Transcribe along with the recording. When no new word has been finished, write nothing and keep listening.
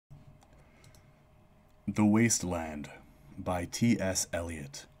The Wasteland by T.S.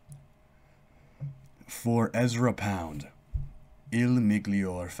 Eliot. For Ezra Pound, Il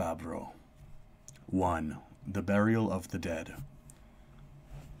Miglior Fabbro. 1. The Burial of the Dead.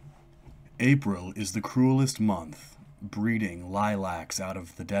 April is the cruelest month, breeding lilacs out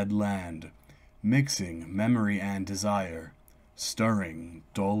of the dead land, mixing memory and desire, stirring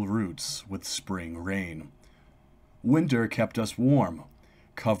dull roots with spring rain. Winter kept us warm,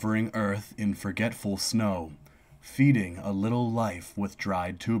 covering earth in forgetful snow, feeding a little life with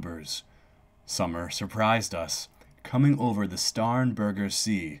dried tubers. Summer surprised us, coming over the Starnberger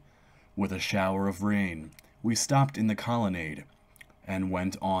Sea. With a shower of rain, we stopped in the colonnade, and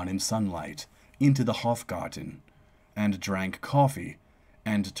went on in sunlight into the Hofgarten, and drank coffee,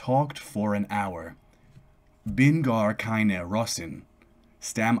 and talked for an hour. Bin gar keine Russin,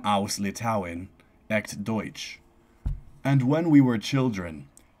 stamm aus Litauen, echt Deutsch. And when we were children,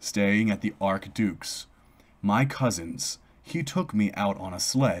 staying at the Archduke's, my cousin's, he took me out on a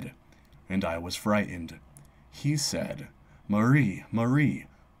sled, and I was frightened. He said, "Marie, Marie,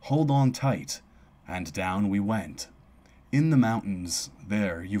 hold on tight," and down we went. In the mountains,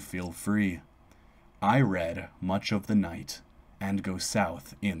 there you feel free. I read much of the night, and go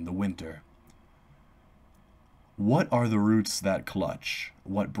south in the winter. What are the roots that clutch?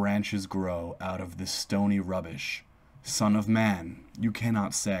 What branches grow out of this stony rubbish? Son of man, you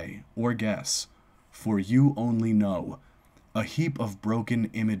cannot say, or guess, for you only know a heap of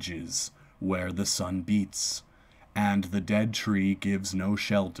broken images where the sun beats, and the dead tree gives no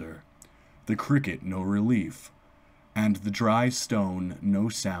shelter, the cricket no relief, and the dry stone no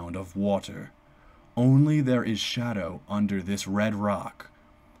sound of water. Only there is shadow under this red rock.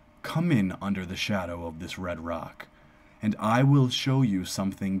 Come in under the shadow of this red rock, and I will show you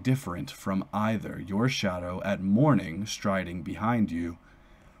something different from either your shadow at morning striding behind you,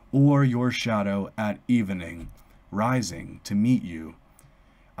 or your shadow at evening rising to meet you.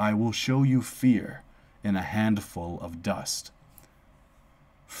 I will show you fear in a handful of dust.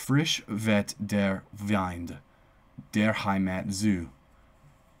 Frisch weht der Wind, der Heimat zu,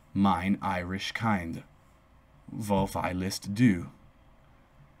 mein Irish kind, wo weilest du?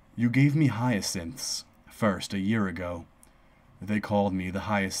 You gave me hyacinths, first a year ago. They called me the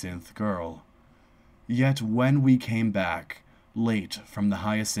Hyacinth Girl. Yet when we came back, late from the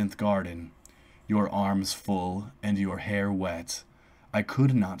hyacinth garden, your arms full and your hair wet, I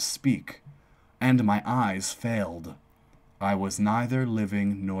could not speak, and my eyes failed. I was neither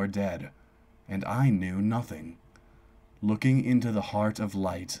living nor dead, and I knew nothing. Looking into the heart of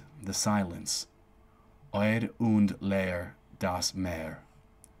light, the silence. Oed und leer das Meer.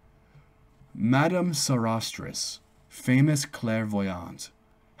 Madame Sarastris, famous clairvoyante,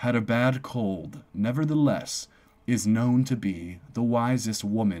 had a bad cold, nevertheless is known to be the wisest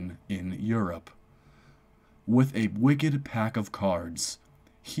woman in Europe. With a wicked pack of cards,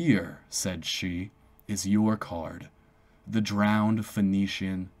 "Here," said she, "is your card, the drowned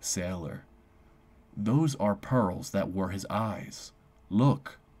Phoenician sailor. Those are pearls that were his eyes.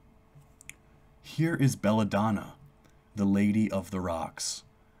 Look. Here is Belladonna, the lady of the rocks,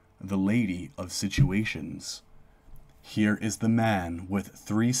 the lady of situations. Here is the man with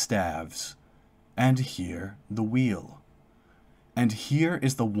 3 staves, and here the wheel. And here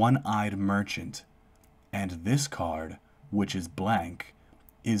is the one-eyed merchant, and this card, which is blank,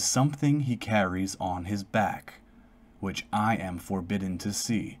 is something he carries on his back, which I am forbidden to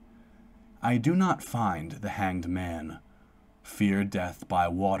see. I do not find the hanged man, fear death by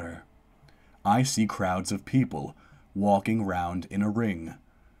water. I see crowds of people walking round in a ring.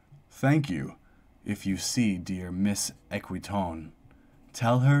 Thank you, if you see dear Miss Equitone.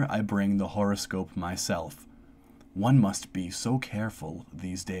 Tell her I bring the horoscope myself. One must be so careful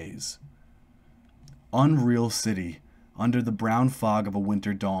these days." Unreal city, under the brown fog of a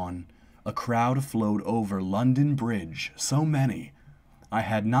winter dawn, a crowd flowed over London Bridge, so many. I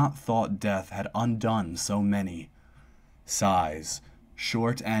had not thought death had undone so many. Sighs,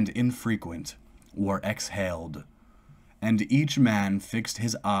 short and infrequent, were exhaled, and each man fixed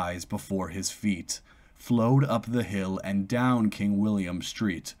his eyes before his feet, flowed up the hill and down King William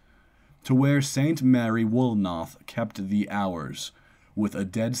Street, to where St. Mary Woolnoth kept the hours, with a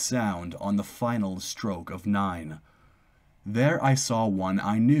dead sound on the final stroke of 9. There I saw one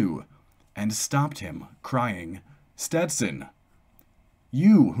I knew, and stopped him, crying, "Stetson!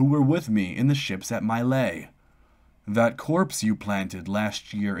 You who were with me in the ships at Mylay! That corpse you planted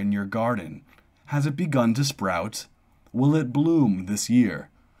last year in your garden, has it begun to sprout? Will it bloom this year?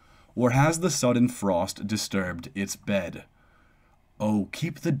 Or has the sudden frost disturbed its bed? Oh,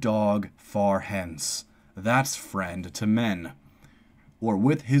 keep the dog far hence, that's friend to men. or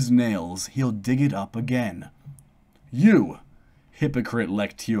with his nails he'll dig it up again. You, hypocrite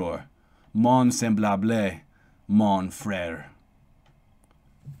lecteur, mon semblable, mon frère.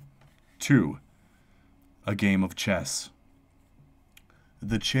 2. A game of chess.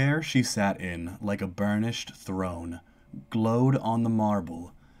 The chair she sat in, like a burnished throne, glowed on the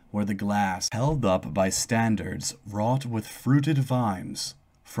marble, where the glass held up by standards wrought with fruited vines,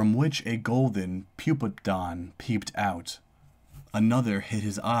 from which a golden pupidon peeped out. Another hid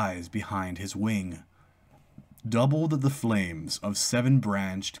his eyes behind his wing. Doubled the flames of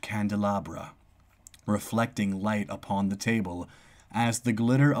 7-branched candelabra, reflecting light upon the table as the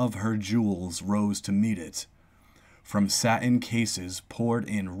glitter of her jewels rose to meet it. From satin cases poured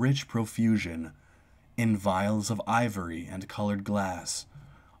in rich profusion, in vials of ivory and colored glass,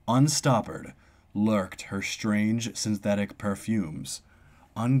 unstoppered, lurked her strange synthetic perfumes,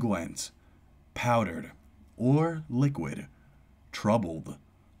 unguent, powdered, or liquid, troubled,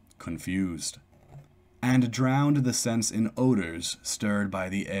 confused, and drowned the sense in odors stirred by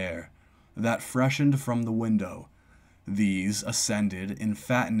the air that freshened from the window. These ascended in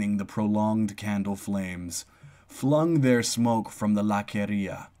fattening the prolonged candle flames, flung their smoke from the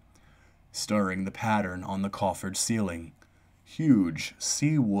laqueria, stirring the pattern on the coffered ceiling. Huge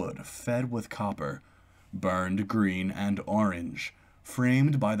sea wood fed with copper, burned green and orange,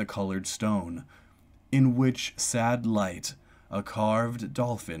 framed by the colored stone, in which sad light a carved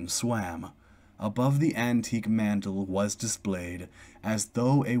dolphin swam. Above the antique mantel was displayed, as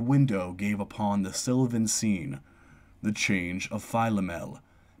though a window gave upon the sylvan scene, the change of Philomel,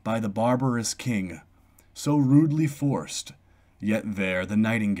 by the barbarous king, so rudely forced, yet there the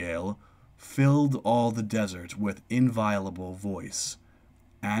nightingale filled all the desert with inviolable voice.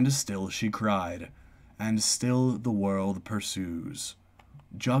 And still she cried, and still the world pursues.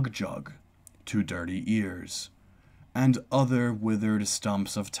 Jug jug, to dirty ears. And other withered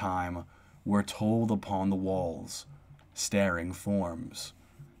stumps of time were told upon the walls. Staring forms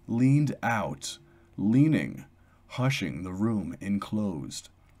leaned out, leaning, hushing the room enclosed.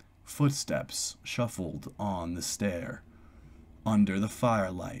 Footsteps shuffled on the stair. Under the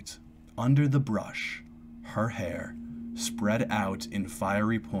firelight, under the brush, her hair, spread out in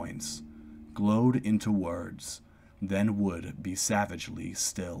fiery points, glowed into words, then would be savagely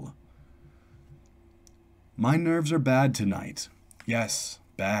still. My nerves are bad tonight. Yes,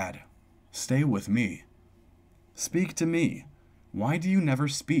 bad. Stay with me. Speak to me. Why do you never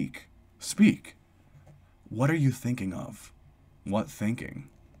speak? Speak. What are you thinking of? What thinking?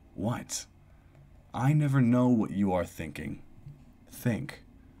 What? I never know what you are thinking. Think.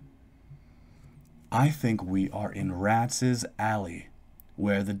 I think we are in Rats' Alley,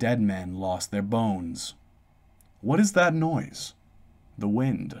 where the dead men lost their bones. What is that noise? The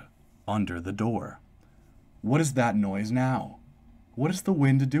wind, under the door. What is that noise now? What is the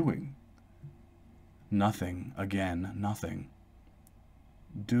wind doing? Nothing, again, nothing.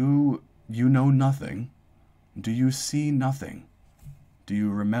 Do you know nothing? Do you see nothing? Do you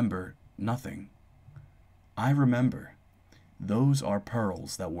remember nothing? I remember. Those are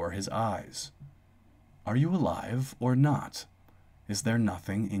pearls that were his eyes. Are you alive or not? Is there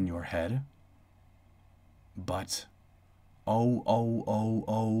nothing in your head? But,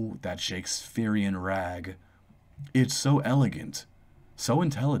 oh, that Shakespearean rag. It's so elegant, so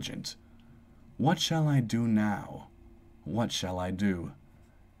intelligent. What shall I do now? What shall I do?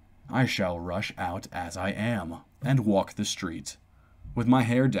 I shall rush out as I am, and walk the street, with my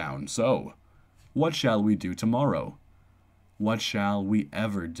hair down, so. What shall we do tomorrow? What shall we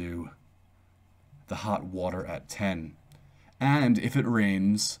ever do? The hot water at 10, and if it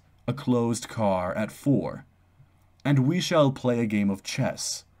rains, a closed car at 4, and we shall play a game of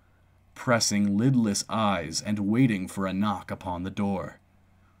chess, pressing lidless eyes and waiting for a knock upon the door.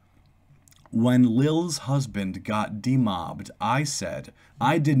 When Lil's husband got demobbed, I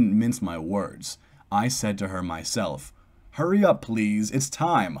didn't mince my words. I said to her myself, "Hurry up, please, it's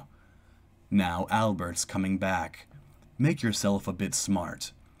time." Now Albert's coming back. Make yourself a bit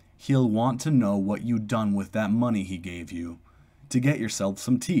smart. He'll want to know what you done with that money he gave you. To get yourself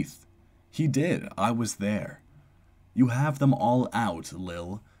some teeth. He did, I was there. You have them all out,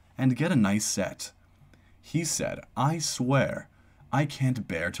 Lil, and get a nice set. He said, I swear, I can't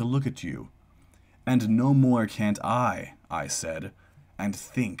bear to look at you. And no more can't I said, and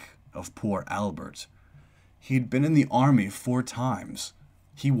think of poor Albert. He'd been in the army 4 times.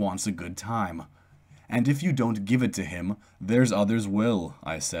 He wants a good time. And if you don't give it to him, there's others will,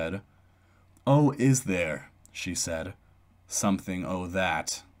 I said. Oh, is there? She said. Something o'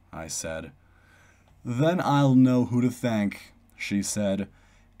 that, I said. Then I'll know who to thank, she said,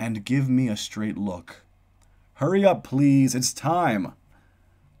 and give me a straight look. Hurry up, please, it's time.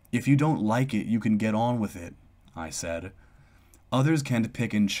 If you don't like it, you can get on with it, I said. Others can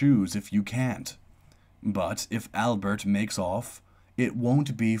pick and choose if you can't. But if Albert makes off, it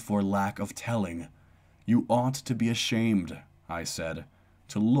won't be for lack of telling. You ought to be ashamed, I said,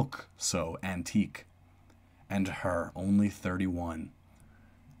 to look so antique. And her only 31.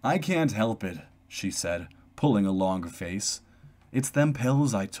 I can't help it, she said, pulling a long face. It's them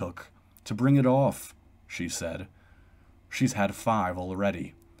pills I took, to bring it off, she said. She's had 5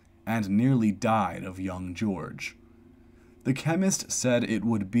 already, and nearly died of young George. The chemist said it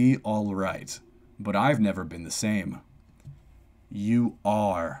would be all right, but I've never been the same. You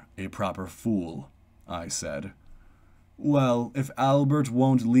are a proper fool, I said. Well, if Albert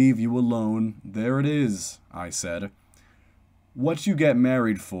won't leave you alone, there it is, I said. What you get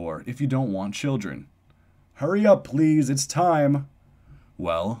married for if you don't want children? Hurry up, please, it's time.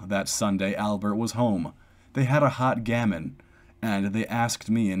 Well, that Sunday Albert was home. They had a hot gammon, and they asked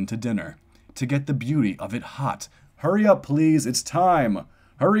me in to dinner, to get the beauty of it hot. Hurry up, please, it's time.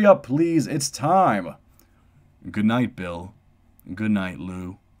 Hurry up, please, it's time. Good night, Bill. Good night,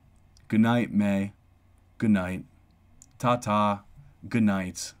 Lou. Good night, May. Good night. Ta-ta. Good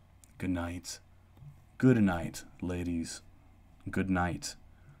night. Good night. Good night, ladies. Good night,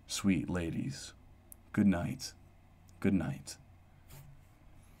 sweet ladies. Good night. Good night.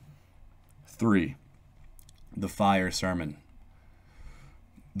 3. The Fire Sermon.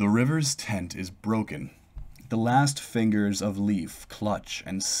 The river's tent is broken. The last fingers of leaf clutch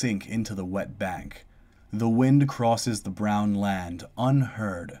and sink into the wet bank. The wind crosses the brown land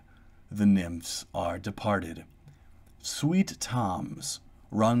unheard. The nymphs are departed. Sweet toms,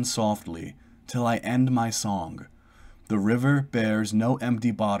 run softly till I end my song. The river bears no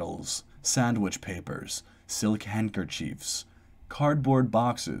empty bottles, sandwich papers, silk handkerchiefs, cardboard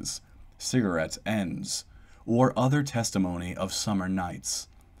boxes, cigarette ends, or other testimony of summer nights.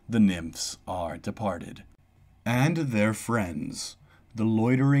 The nymphs are departed. And their friends, the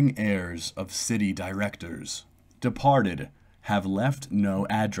loitering heirs of city directors, departed, have left no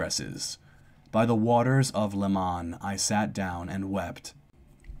addresses. By the waters of Leman I sat down and wept.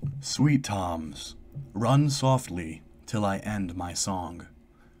 Sweet toms, run softly till I end my song.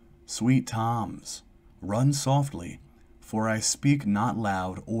 Sweet toms, run softly, for I speak not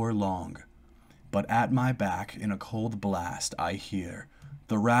loud or long. But at my back in a cold blast I hear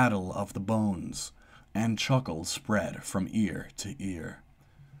the rattle of the bones, and chuckles spread from ear to ear.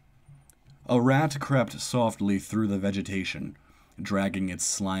 A rat crept softly through the vegetation, dragging its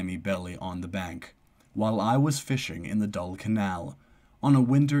slimy belly on the bank, while I was fishing in the dull canal, on a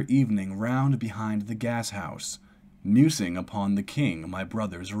winter evening round behind the gas-house, musing upon the king my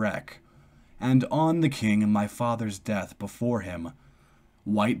brother's wreck, and on the king my father's death before him,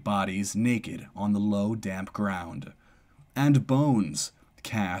 white bodies naked on the low damp ground, and bones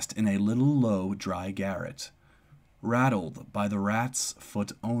cast in a little low dry garret, rattled by the rat's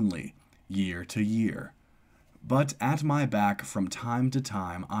foot only, year to year. But at my back from time to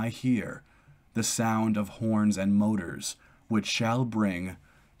time I hear the sound of horns and motors, which shall bring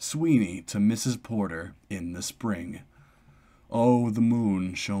Sweeney to Mrs. Porter in the spring. Oh, the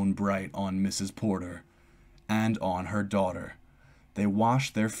moon shone bright on Mrs. Porter, and on her daughter. They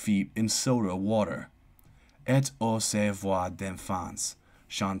washed their feet in soda water. Et aux ses voix d'enfants,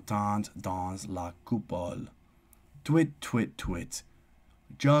 chantant dans la coupole. Twit, twit, twit.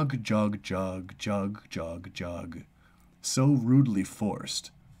 Jug, jug, jug, jug, jug, jug. So rudely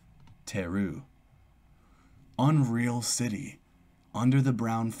forced. Teru. Unreal city. Under the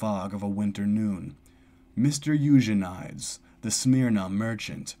brown fog of a winter noon, Mr. Eugenides, the Smyrna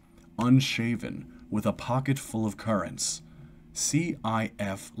merchant, unshaven, with a pocket full of currants,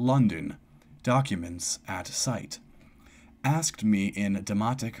 CIF London, documents at sight, asked me in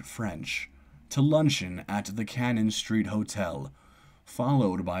Demotic French to luncheon at the Cannon Street Hotel,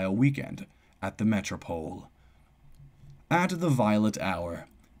 followed by a weekend at the Metropole. At the violet hour,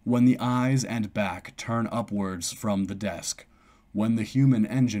 when the eyes and back turn upwards from the desk, when the human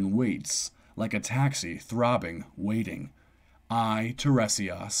engine waits, like a taxi throbbing, waiting, I,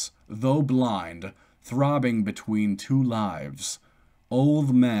 Tiresias, though blind, throbbing between two lives,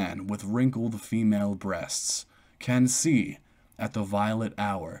 old man with wrinkled female breasts, can see, at the violet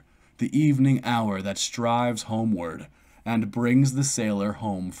hour, the evening hour that strives homeward, and brings the sailor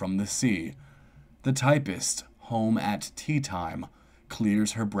home from the sea, the typist, home at tea-time,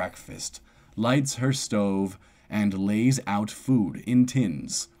 clears her breakfast, lights her stove, and lays out food in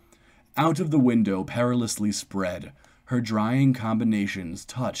tins. Out of the window perilously spread, her drying combinations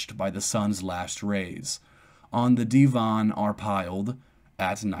touched by the sun's last rays. On the divan are piled,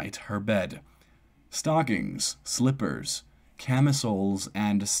 at night her bed, stockings, slippers, camisoles,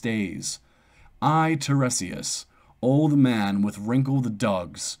 and stays. I, Tiresias, old man with wrinkled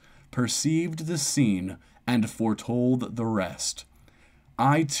dugs, perceived the scene and foretold the rest.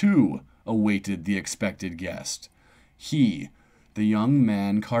 I, too, awaited the expected guest. He, the young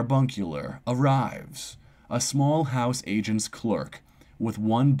man carbuncular, arrives, a small house agent's clerk, with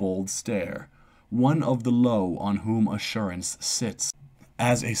one bold stare, one of the low on whom assurance sits,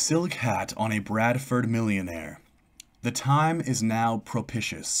 as a silk hat on a Bradford millionaire. The time is now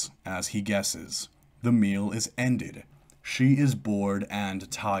propitious, as he guesses. The meal is ended. She is bored and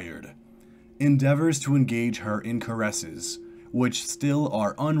tired. Endeavors to engage her in caresses, which still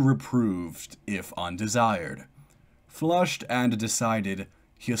are unreproved if undesired. Flushed and decided,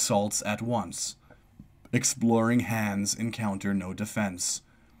 he assaults at once. Exploring hands encounter no defense.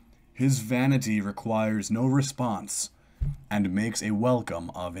 His vanity requires no response, and makes a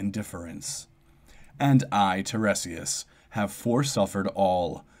welcome of indifference. And I, Tiresias, have forsuffered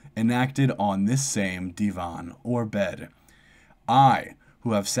all, enacted on this same divan or bed. I,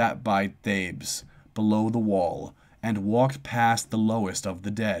 who have sat by Thebes, below the wall, and walked past the lowest of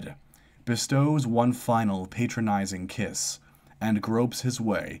the dead, bestows one final patronizing kiss, and gropes his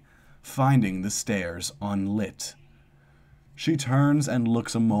way, finding the stairs unlit. She turns and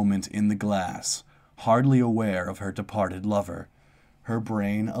looks a moment in the glass, hardly aware of her departed lover. Her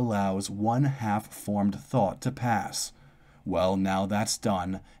brain allows one half-formed thought to pass. Well, now that's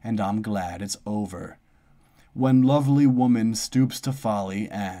done, and I'm glad it's over. When lovely woman stoops to folly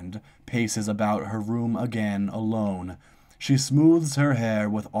and paces about her room again alone, she smooths her hair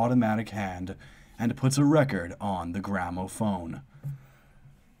with automatic hand and puts a record on the gramophone.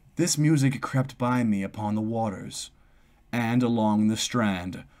 This music crept by me upon the waters, and along the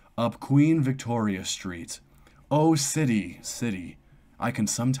Strand, up Queen Victoria Street. Oh, city, city, I can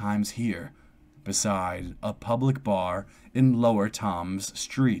sometimes hear, beside a public bar in Lower Tom's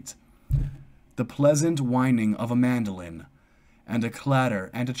Street, the pleasant whining of a mandolin, and a clatter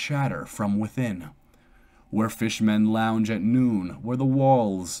and a chatter from within, where fishmen lounge at noon, where the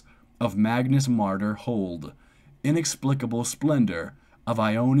walls of Magnus Martyr hold inexplicable splendor of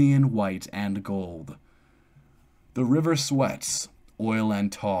Ionian white and gold. The river sweats, oil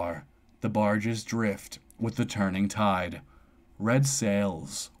and tar, the barges drift with the turning tide. Red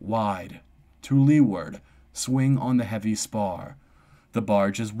sails, wide, to leeward, swing on the heavy spar. The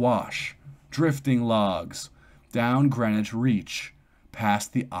barges wash, drifting logs, down Greenwich Reach,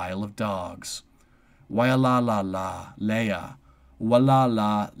 past the Isle of Dogs. Wah-la-la-la, Leia,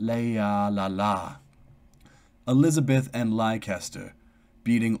 wah-la-la-leia-la-la. Elizabeth and Leicester,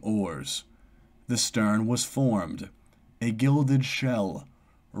 beating oars. The stern was formed, a gilded shell,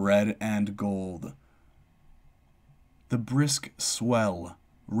 red and gold. The brisk swell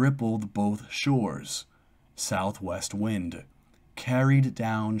rippled both shores. Southwest wind carried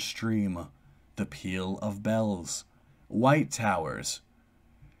downstream the peal of bells. White towers.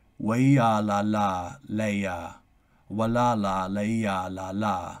 Wah-la-la-leia,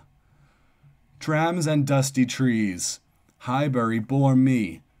 wah-la-la-leia-la-la. Trams and dusty trees. Highbury bore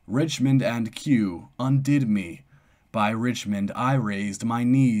me. Richmond and Kew undid me. By Richmond I raised my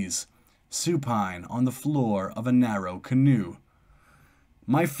knees, supine on the floor of a narrow canoe.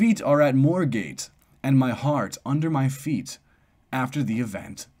 My feet are at Moorgate, and my heart under my feet. After the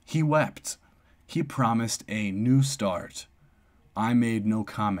event, he wept. He promised a new start. I made no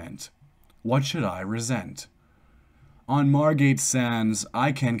comment. What should I resent? On Margate sands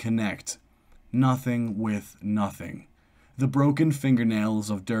I can connect nothing with nothing. The broken fingernails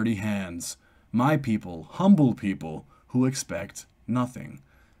of dirty hands. My people, humble people, who expect nothing.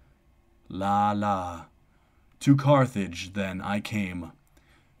 La la. To Carthage then I came.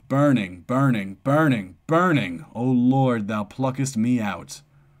 Burning, burning, burning, burning. O Lord, thou pluckest me out.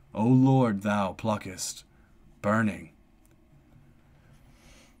 O Lord, thou pluckest. Burning.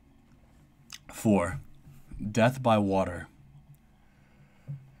 4. Death by water.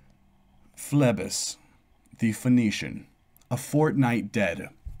 Phlebas, the Phoenician, a fortnight dead,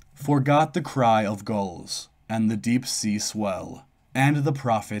 forgot the cry of gulls, and the deep sea swell, and the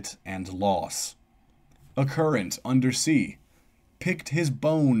profit and loss. A current under sea picked his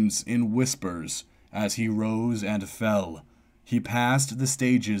bones in whispers as he rose and fell. He passed the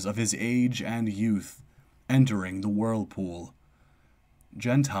stages of his age and youth, entering the whirlpool.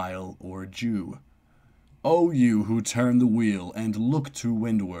 Gentile or Jew. O you who turn the wheel and look to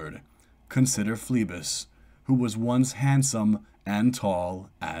windward, consider Phlebas, who was once handsome and tall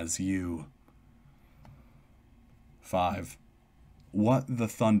as you. 5. What the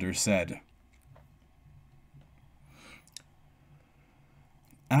thunder said.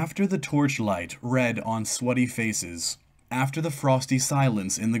 After the torchlight red on sweaty faces, After the frosty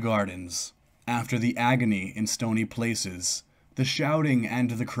silence in the gardens, after the agony in stony places, the shouting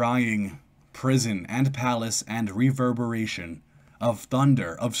and the crying, prison and palace and reverberation, of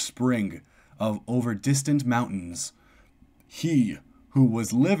thunder, of spring, of over distant mountains, he who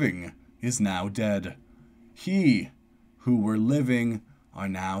was living is now dead. He who were living are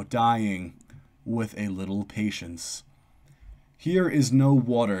now dying, with a little patience. Here is no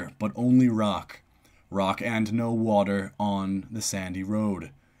water, but only rock, rock and no water on the sandy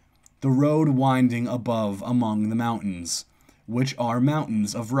road. The road winding above among the mountains, which are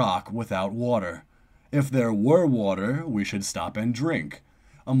mountains of rock without water. If there were water, we should stop and drink.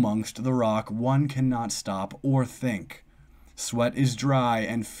 Amongst the rock one cannot stop or think. Sweat is dry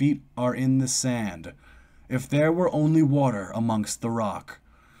and feet are in the sand. If there were only water amongst the rock.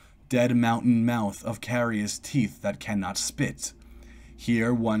 Dead mountain mouth of carious teeth that cannot spit.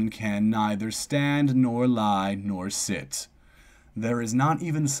 Here one can neither stand nor lie nor sit. There is not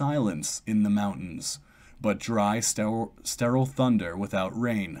even silence in the mountains, but dry sterile thunder without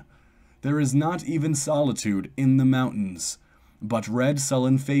rain. There is not even solitude in the mountains, but red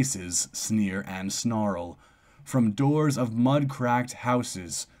sullen faces sneer and snarl, from doors of mud-cracked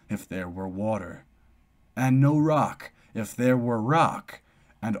houses if there were water. And no rock if there were rock,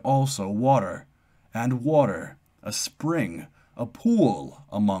 and also water, and water, a spring, a pool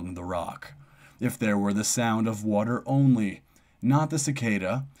among the rock, if there were the sound of water only, not the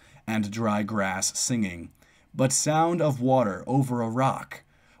cicada and dry grass singing, but sound of water over a rock,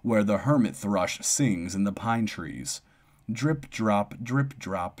 where the hermit thrush sings in the pine trees. Drip, drop, drip,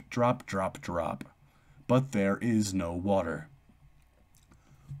 drop, drop, drop, drop. But there is no water.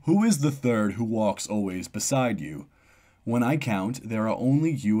 Who is the third who walks always beside you? When I count, there are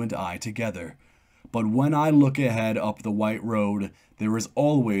only you and I together. But when I look ahead up the white road, there is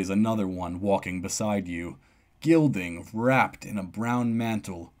always another one walking beside you, gilding, wrapped in a brown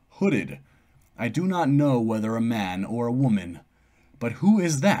mantle, hooded. I do not know whether a man or a woman. But who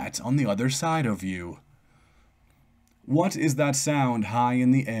is that on the other side of you? What is that sound high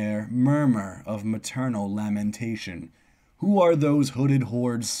in the air, murmur of maternal lamentation? Who are those hooded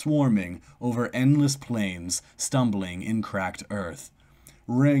hordes swarming over endless plains, stumbling in cracked earth?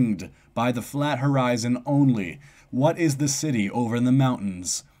 Ringed by the flat horizon only, what is the city over the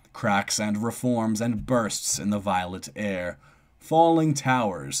mountains? Cracks and reforms and bursts in the violet air. Falling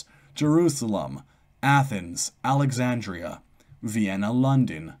towers, Jerusalem, Athens, Alexandria, Vienna,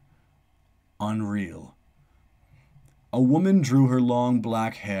 London. Unreal. A woman drew her long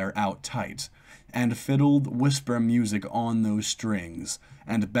black hair out tight, and fiddled whisper music on those strings,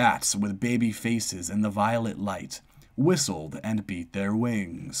 and bats with baby faces in the violet light whistled and beat their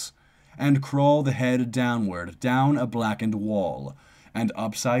wings, and crawled the head downward down a blackened wall, and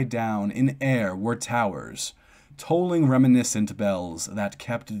upside down in air were towers, tolling reminiscent bells that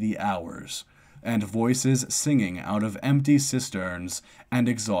kept the hours, and voices singing out of empty cisterns and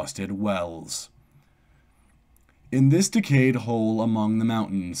exhausted wells. In this decayed hole among the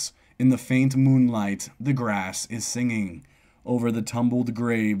mountains, in the faint moonlight, the grass is singing. Over the tumbled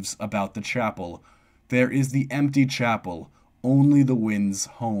graves about the chapel, there is the empty chapel, only the wind's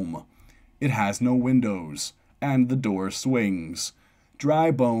home. It has no windows, and the door swings.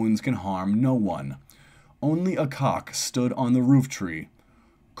 Dry bones can harm no one. Only a cock stood on the roof tree.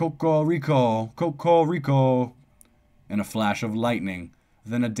 Cocorico, cocorico. And a flash of lightning,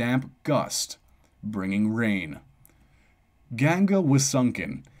 then a damp gust, bringing rain. Ganga was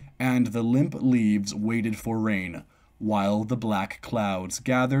sunken, and the limp leaves waited for rain, while the black clouds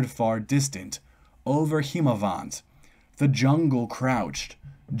gathered far distant over Himavant. The jungle crouched,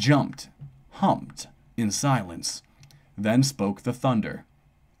 jumped, humped in silence. Then spoke the thunder.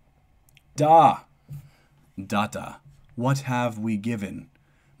 Da! Datta, what have we given?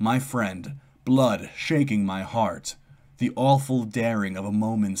 My friend, blood shaking my heart, the awful daring of a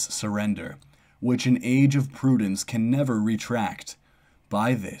moment's surrender, which an age of prudence can never retract.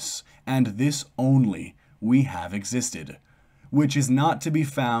 By this, and this only, we have existed, which is not to be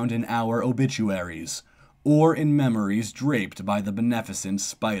found in our obituaries, or in memories draped by the beneficent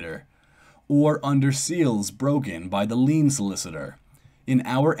spider, or under seals broken by the lean solicitor, in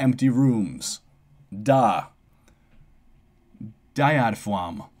our empty rooms. Da!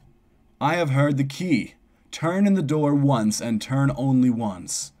 Diadfwam. I have heard the key. Turn in the door once and turn only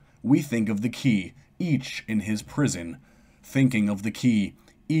once. We think of the key, each in his prison. Thinking of the key,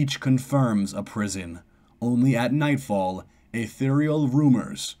 each confirms a prison. Only at nightfall, ethereal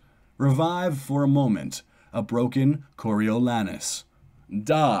rumors revive for a moment a broken Coriolanus.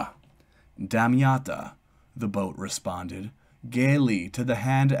 Da! Damiata, the boat responded, gaily to the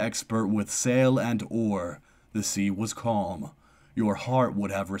hand expert with sail and oar, The sea was calm. Your heart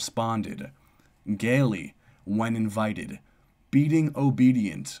would have responded gaily when invited, beating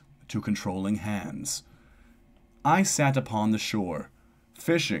obedient to controlling hands. I sat upon the shore,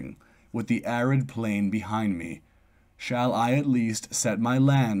 fishing, with the arid plain behind me. Shall I at least set my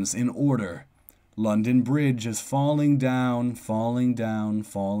lands in order? London Bridge is falling down, falling down,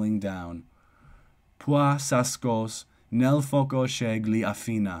 falling down. Poi sascos nel foco scegli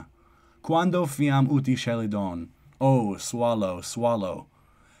affina. Quando fiam uti scelidon, oh, swallow, swallow.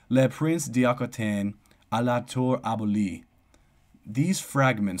 Le prince d'Aquitaine à la tour abolie. These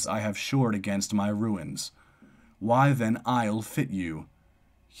fragments I have shored against my ruins. Why then I'll fit you.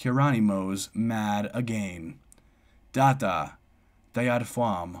 Hieronymo's mad again. Data, dayad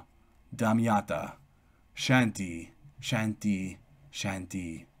fam, damiata. Shanty, shanty,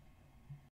 shanty.